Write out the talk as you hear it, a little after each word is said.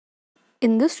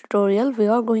In this tutorial, we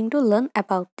are going to learn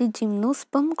about the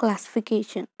gymnosperm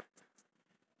classification.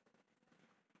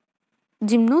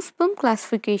 Gymnosperm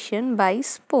classification by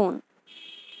Sporne.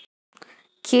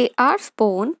 K.R.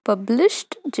 Sporne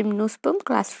published gymnosperm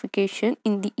classification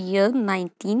in the year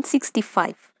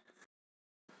 1965.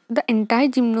 The entire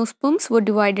gymnosperms were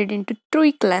divided into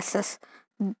three classes.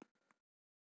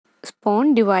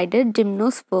 Sporne divided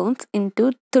gymnosperms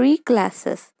into three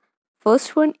classes.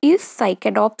 First one is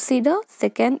Cycadopsida,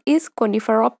 second is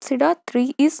Coniferopsida,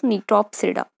 three is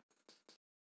Nitopsida.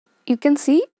 You can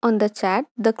see on the chart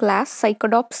the class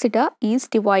Cycadopsida is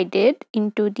divided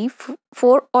into the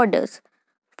four orders.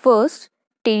 First,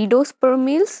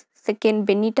 Pteridospermales, second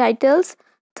Benititles,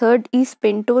 third is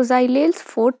Pentoxylales,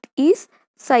 fourth is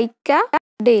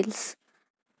Cycadales.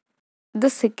 The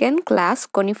second class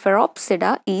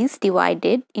Coniferopsida is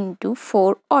divided into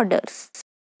four orders.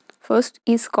 First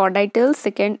is Cordaitales,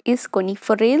 second is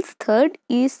Conifers, third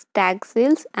is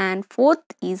Taxales, and fourth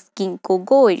is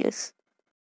Ginkgoales.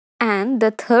 And the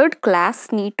third class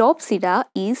Nitopsida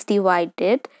is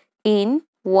divided in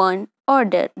one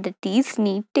order, that is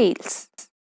Needtails.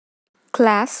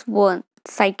 Class 1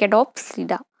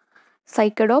 Cycadopsida.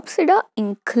 Cycadopsida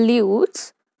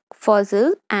includes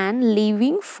fossil and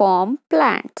living form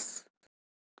plants,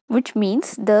 which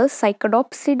means the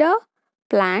Cycadopsida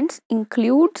plants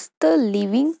includes the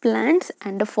living plants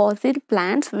and the fossil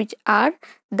plants, which are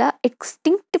the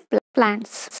extinct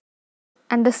plants.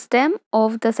 And the stem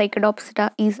of the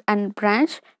Cycadopsida is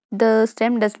unbranched. The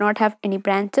stem does not have any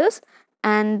branches,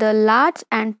 and the large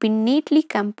and pinnately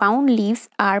compound leaves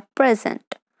are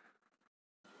present.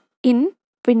 In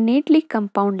pinnately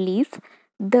compound leaves,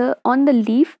 on the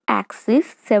leaf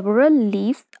axis, several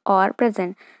leaves are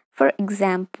present. For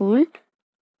example,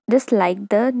 just like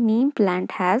the neem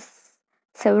plant has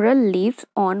several leaves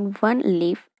on one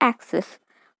leaf axis.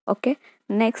 Okay.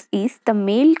 Next is the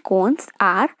male cones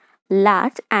are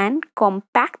large and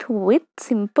compact with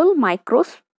simple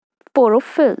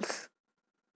microsporophylls.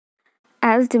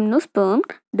 As gymnosperm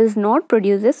does not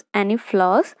produce any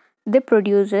flowers, they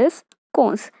produces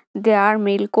cones. They are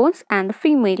male cones and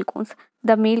female cones.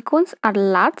 The male cones are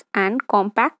large and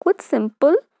compact with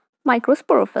simple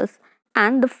microsporophylls,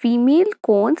 and the female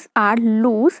cones are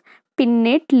loose,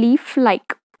 pinnate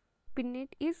leaf-like.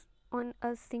 Pinnate is on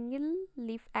a single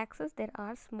leaf axis. There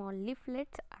are small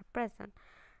leaflets are present,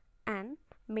 and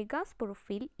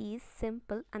megasporophyll is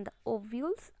simple and the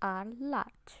ovules are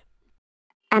large.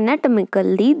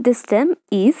 Anatomically, the stem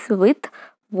is with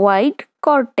wide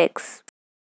cortex.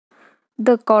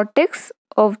 The cortex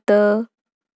of the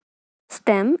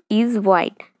stem is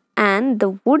wide and the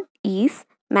wood is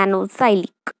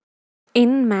monozylic.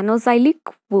 In monozylic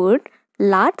wood,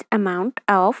 large amount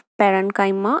of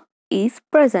parenchyma is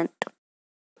present.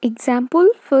 Example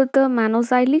for the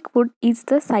monozylic wood is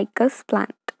the cycas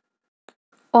plant.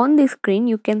 On the screen,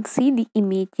 you can see the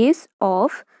images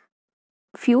of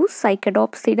few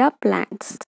Cycadopsida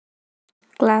plants.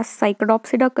 Class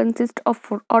Cycadopsida consists of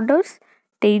four orders: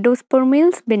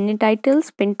 Pteridospermales,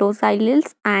 Benititles,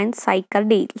 Pentoxylales, and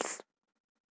Cycadales.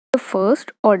 The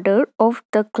first order of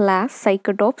the class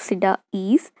Cycadopsida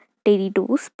is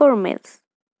Pteridospermales.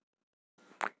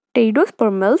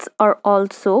 Pteridospermales are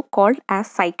also called as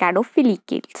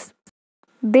cycadophyllicales.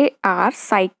 They are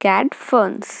cycad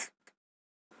ferns.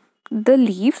 The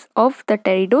leaves of the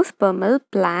pteridospermal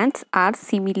plants are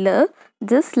similar,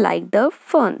 just like the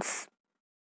ferns.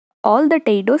 All the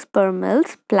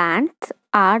pteridospermal plants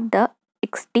are the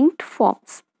extinct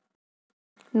forms.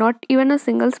 Not even a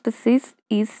single species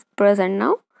is present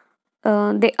now.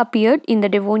 They appeared in the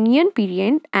Devonian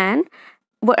period and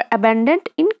were abundant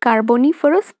in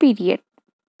Carboniferous period.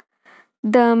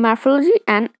 The morphology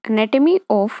and anatomy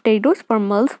of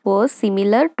pteridospermals was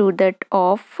similar to that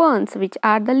of ferns, which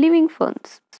are the living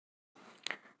ferns.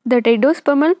 The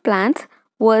pteridospermal plants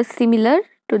were similar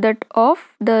to that of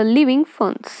the living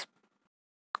ferns.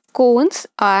 Cones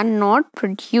are not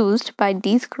produced by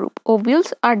this group.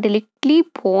 Ovules are directly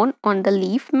borne on the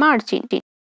leaf margin.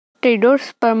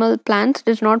 Pteridospermal plants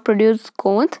does not produce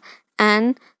cones,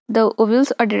 and the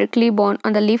ovules are directly borne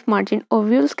on the leaf margin.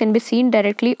 Ovules can be seen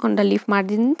directly on the leaf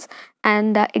margins,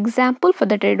 and the example for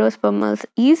the pteridospermals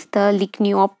is the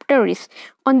Lichniopteris.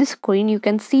 On the screen, you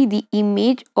can see the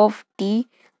image of the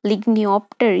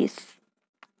Lichniopteris.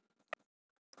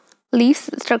 Leaf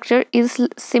structure is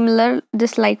similar,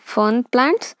 just like fern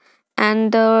plants,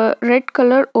 and the red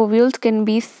color ovules can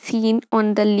be seen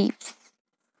on the leaves.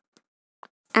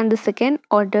 And the second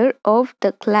order of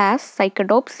the class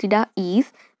Cycadopsida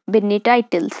is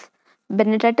Benititles.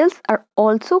 Benititles are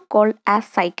also called as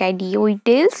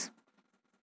Cycadioidales.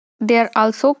 They are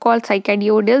also called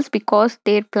cycadioidales because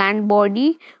their plant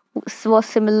body was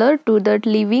similar to the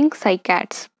living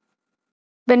cycads.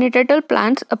 Penetratal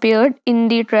plants appeared in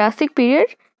the Triassic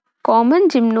period, common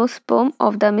gymnosperm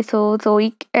of the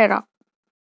Mesozoic era.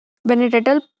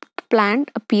 Penetratal plant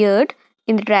appeared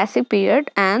in the Triassic period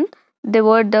and they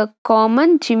were the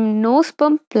common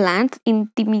gymnosperm plants in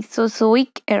the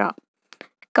Mesozoic era,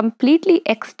 completely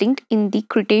extinct in the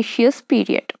Cretaceous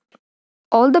period.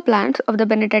 All the plants of the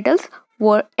Pentatals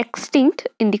were extinct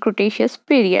in the Cretaceous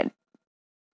period.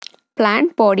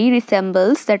 Plant body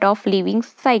resembles that of living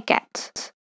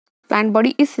cycads. Plant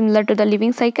body is similar to the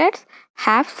living cycads,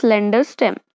 have slender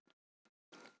stem.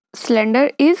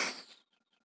 Slender is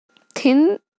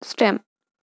thin stem.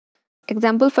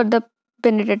 Example for the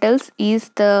Pentatals is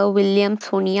the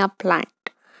Williamsonia plant.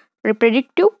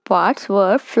 Reproductive parts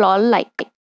were flower-like.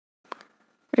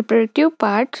 Reproductive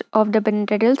parts of the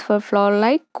Pentatals were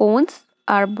flower-like. Cones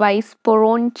are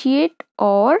bisporangiate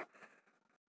or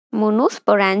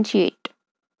monosporangiate.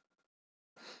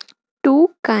 Two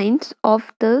kinds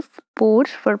of the spores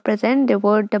were present. They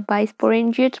were the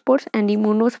bisporangiate spores and the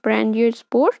monosporangiate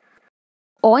spores.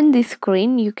 On the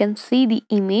screen, you can see the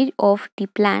image of the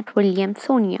plant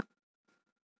Williamsonia.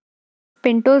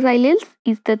 Pentoxylales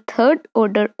is the third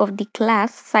order of the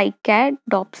class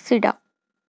Cycadopsida,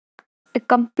 a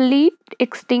complete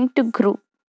extinct group.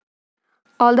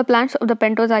 All the plants of the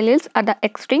pentoxylales are the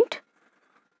extinct.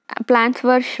 Plants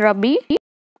were shrubby.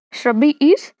 Shrubby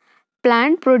is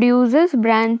plant produces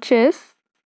branches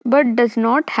but does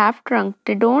not have trunk.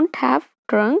 They don't have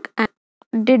trunk and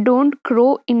they don't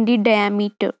grow in the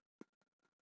diameter.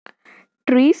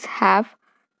 Trees have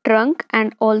trunk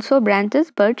and also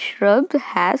branches, but shrubs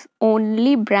has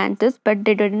only branches but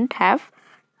they don't have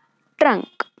trunk.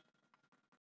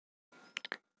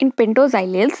 In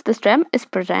pentoxylales, the stem is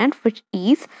present, which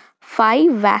is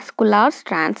 5 vascular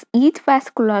strands, each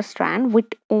vascular strand with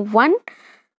one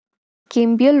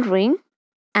cambial ring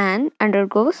and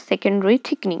undergoes secondary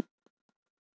thickening.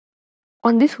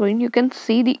 On this screen, you can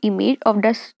see the image of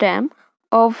the stem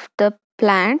of the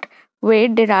plant where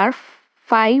there are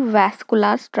 5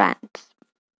 vascular strands.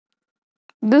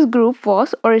 This group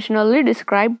was originally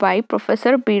described by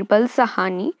Professor Birbal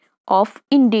Sahani of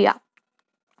India.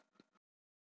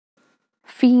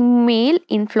 Female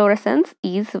inflorescence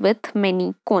is with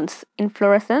many cones.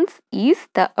 Inflorescence is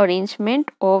the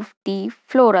arrangement of the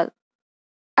floral.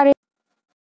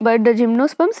 But the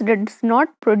gymnosperms does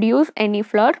not produce any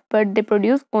flower, but they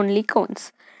produce only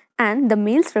cones. And the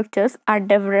male structures are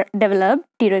developed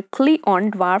directly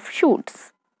on dwarf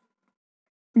shoots.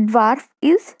 Dwarf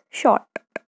is short.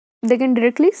 They can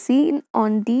directly see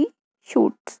on the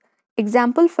shoots.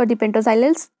 Example for the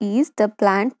pentoxylales is the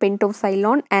plant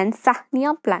Pentoxylon and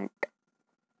Sahnia plant.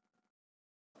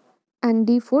 And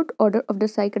the fourth order of the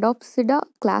Cycadopsida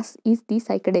class is the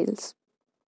Cycadales.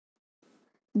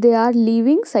 They are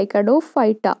living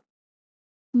Cycadophyta.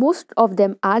 Most of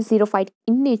them are xerophytic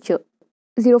in nature.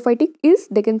 Xerophytic is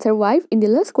they can survive in the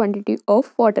less quantity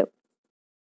of water.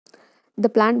 The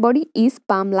plant body is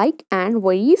palm-like and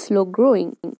very slow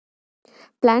growing.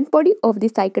 Plant body of the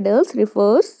Cycadales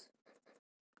refers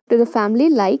to the family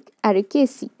like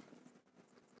Ericaceae.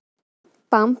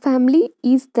 Palm family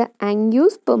is the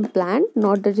angiosperm plant,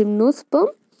 not the gymnosperm.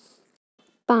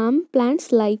 Palm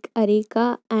plants like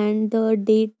areca and the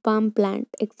date palm plant,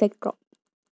 etc.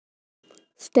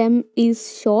 Stem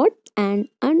is short and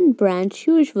unbranched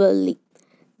usually.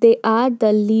 They are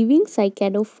the living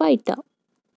Cycadophyta.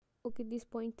 Okay, these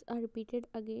points are repeated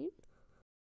again.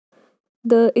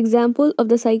 The example of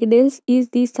the Cycadales is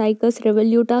the Cycas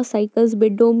revoluta, Cycas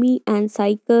bedomi, and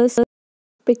Cycas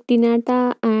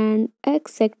pectinata, and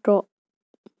etc.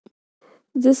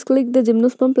 Just click the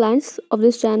gymnosperm plants of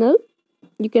this channel.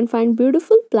 You can find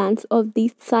beautiful plants of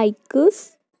the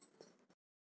Cycas.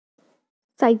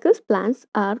 Cycas plants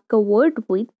are covered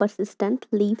with persistent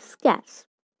leaf scars.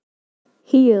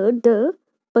 Here, the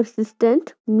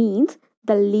persistent means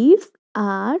the leaves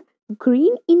are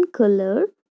green in color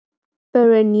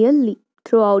perennially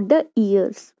throughout the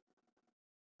years.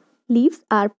 Leaves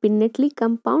are pinnately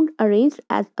compound arranged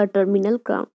as a terminal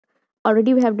crown.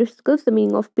 Already we have discussed the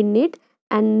meaning of pinnate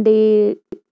and they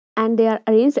are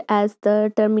arranged as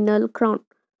the terminal crown.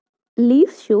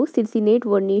 Leaves show circinate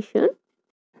vernation,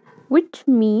 which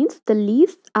means the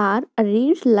leaves are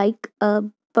arranged like a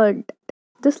bud,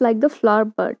 just like the flower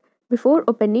bud. Before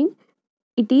opening,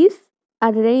 it is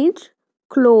arranged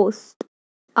closed.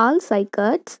 All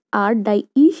cycads are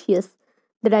dioecious.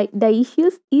 The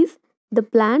dioecious is the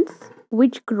plants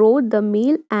which grow the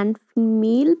male and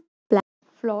female plant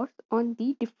flowers on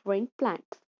the different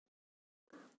plants.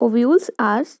 Ovules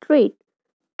are straight.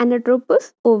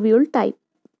 Anatropous ovule type.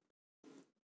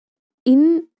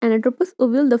 In anatropous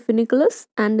ovule, the funiculus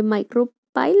and the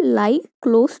micropyle lie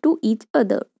close to each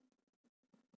other.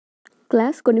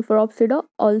 Class Coniferopsida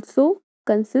also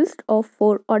consists of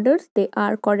 4 orders. They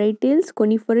are Cordaitales,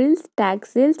 conifers,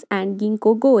 taxales, and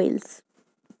Ginkgoales.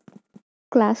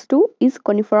 Class 2 is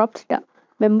Coniferopsida.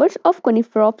 Members of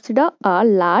Coniferopsida are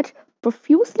large,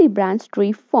 profusely branched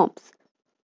tree forms.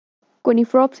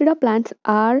 Coniferopsida plants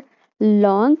are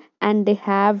long and they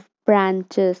have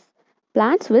branches.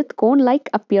 Plants with cone-like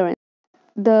appearance.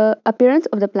 The appearance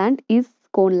of the plant is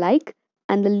cone-like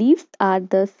and the leaves are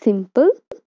the simple.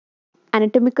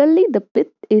 Anatomically, the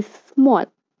pith is small.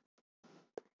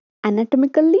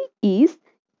 Anatomically is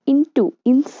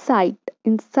inside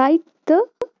the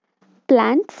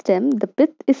plant stem, the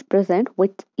pith is present,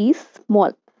 which is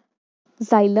small.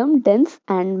 Xylem dense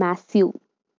and massive.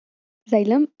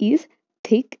 Xylem is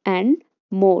thick and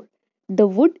more. The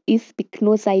wood is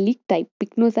pycnoxylic type.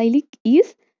 Pycnoxylic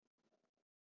is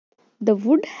the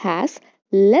wood has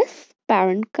less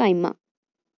parenchyma.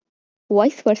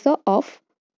 Vice versa of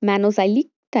monoxylic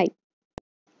type.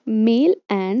 Male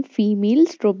and female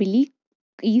strobili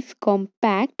is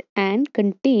compact and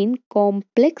contain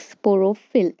complex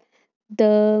sporophyll.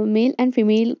 The male and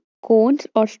female cones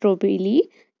or strobili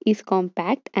is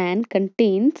compact and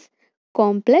contains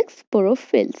complex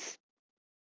sporophylls.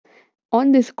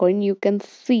 On this screen, you can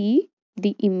see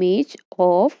the image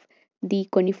of the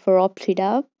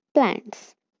Coniferopsida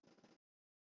plants.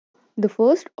 The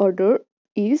first order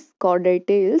is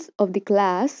Cordaitales of the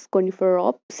class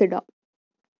Coniferopsida.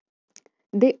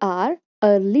 They are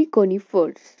early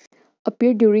conifers.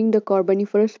 Appeared during the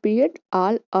Carboniferous period.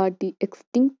 All are the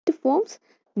extinct forms,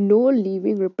 no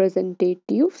living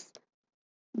representatives.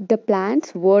 The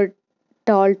plants were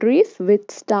tall trees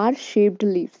with star-shaped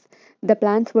leaves. The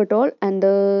plants were tall and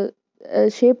the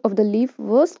shape of the leaf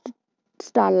was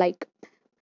star-like.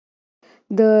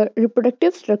 The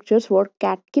reproductive structures were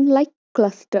catkin-like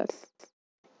clusters.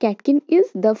 Catkin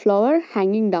is the flower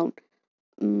hanging down.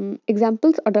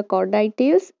 Examples are the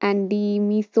Cordaitales and the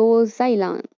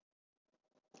Mesoxylon.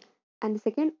 And the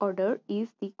second order is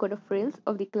the conifers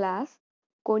of the class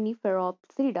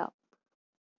Coniferopsida.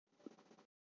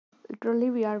 Literally,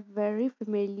 we are very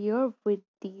familiar with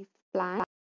these plants.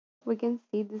 We can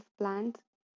see these plants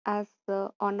as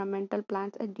ornamental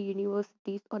plants at the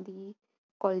universities or the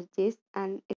colleges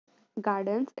and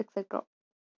gardens, etc.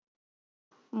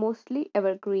 Mostly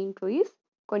evergreen trees.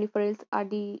 Conifers are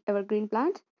the evergreen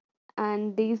plants,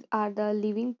 and these are the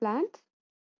living plants.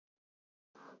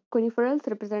 Conifers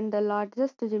represent the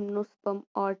largest gymnosperm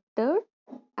order,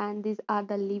 and these are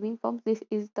the living forms. This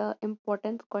is the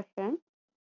important question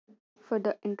for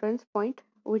the entrance point,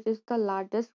 which is the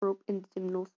largest group in the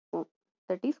gymnosperm,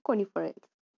 that is conifers.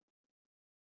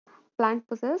 Plant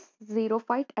possess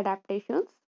xerophyte adaptations.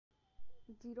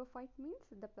 Xerophyte means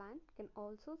the plant can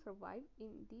also survive in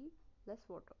the less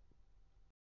water.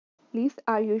 Leaves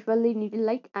are usually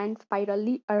needle-like and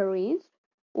spirally arranged.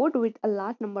 Wood with a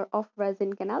large number of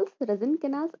resin canals. Resin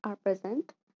canals are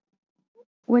present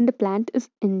when the plant is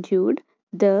injured.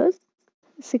 The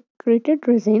secreted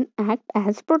resin act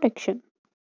as protection.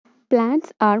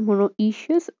 Plants are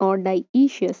monoecious or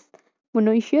dioecious.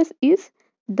 Monoecious is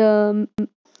the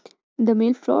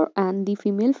male flower and the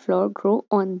female flower grow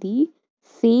on the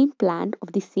same plant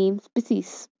of the same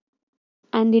species.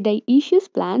 And the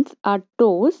dioecious plants are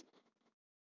those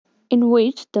in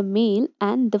which the male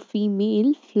and the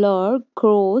female flower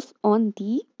grows on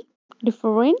the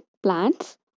different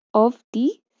plants of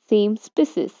the same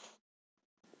species.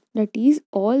 That is,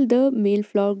 all the male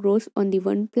flower grows on the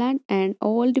one plant and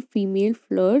all the female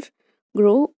flowers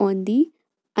grow on the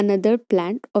another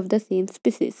plant of the same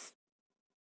species.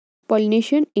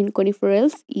 Pollination in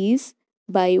conifers is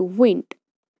by wind.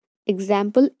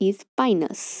 Example is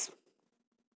pinus.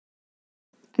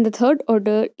 And the third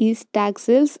order is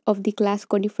taxales of the class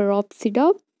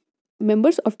Coniferopsida.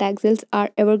 Members of taxales are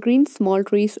evergreen small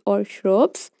trees or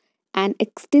shrubs and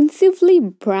extensively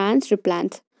branched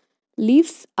plants.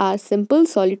 Leaves are simple,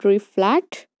 solitary,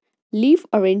 flat. Leaf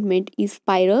arrangement is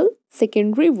spiral.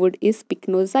 Secondary wood is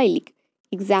pycnoxylic.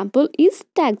 Example is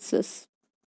taxus.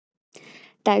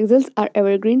 Taxels are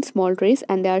evergreen small trees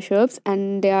and they are shrubs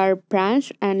and they are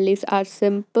branched and leaves are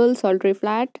simple, solitary,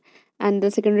 flat, and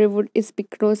the secondary wood is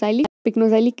pycnoxylic.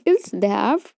 Pycnoxylic is they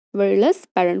have very less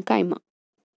parenchyma.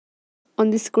 On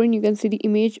this screen you can see the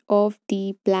image of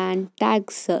the plant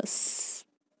taxus.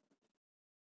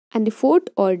 And the fourth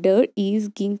order is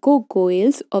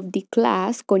Ginkgoales of the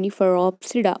class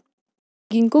Coniferopsida.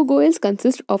 Ginkgoales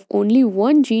consist of only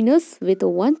one genus with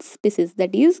one species,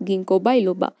 that is Ginkgo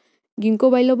biloba.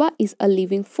 Ginkgo biloba is a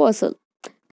living fossil.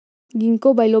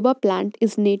 Ginkgo biloba plant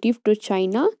is native to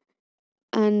China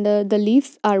and the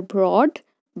leaves are broad,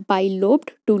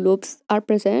 bilobed, two lobes are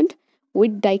present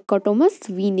with dichotomous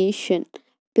venation.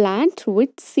 Plant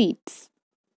with seeds.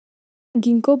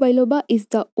 Ginkgo biloba is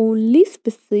the only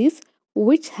species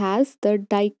which has the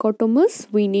dichotomous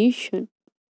venation.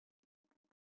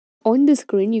 On the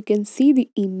screen, you can see the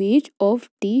image of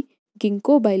the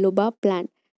Ginkgo biloba plant,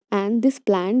 and this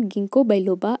plant, Ginkgo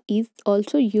biloba, is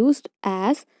also used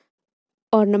as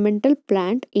ornamental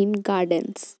plant in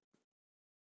gardens.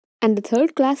 And the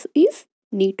third class is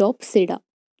Nitopsida.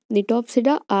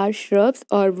 Nitopsida are shrubs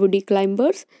or woody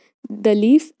climbers. The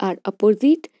leaves are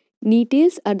opposite.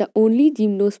 Nitales are the only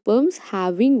gymnosperms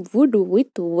having wood with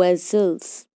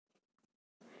vessels.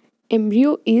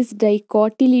 Embryo is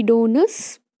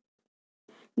dicotyledonous.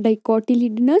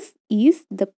 Dicotyledonous is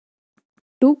the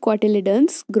two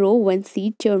cotyledons grow when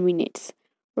seed germinates.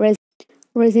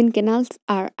 Resin canals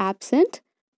are absent.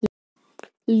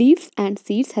 Leaves and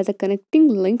seeds has a connecting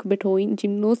link between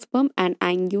gymnosperm and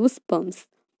angiosperms.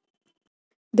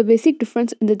 The basic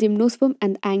difference in the gymnosperm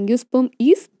and angiosperm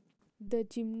is the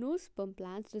gymnosperm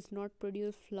plants does not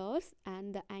produce flowers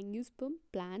and the angiosperm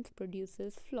plants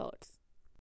produces flowers.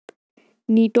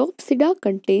 Nitopsida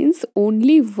contains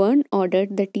only one order,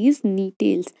 that is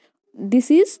Nitales.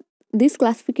 This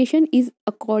classification is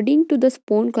according to the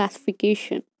sporne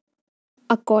classification.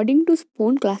 According to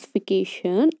sporne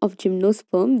classification of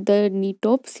gymnosperm, the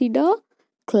Nitopsida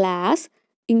class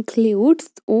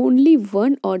includes only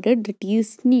one order, that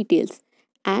is Nitales,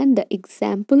 and the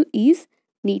example is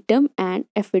Nitum and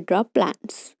Ephedra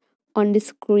plants. On the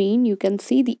screen, you can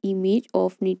see the image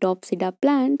of Nitopsida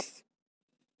plants.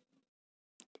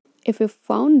 If you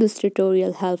found this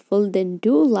tutorial helpful, then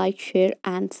do like, share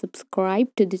and subscribe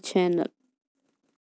to the channel.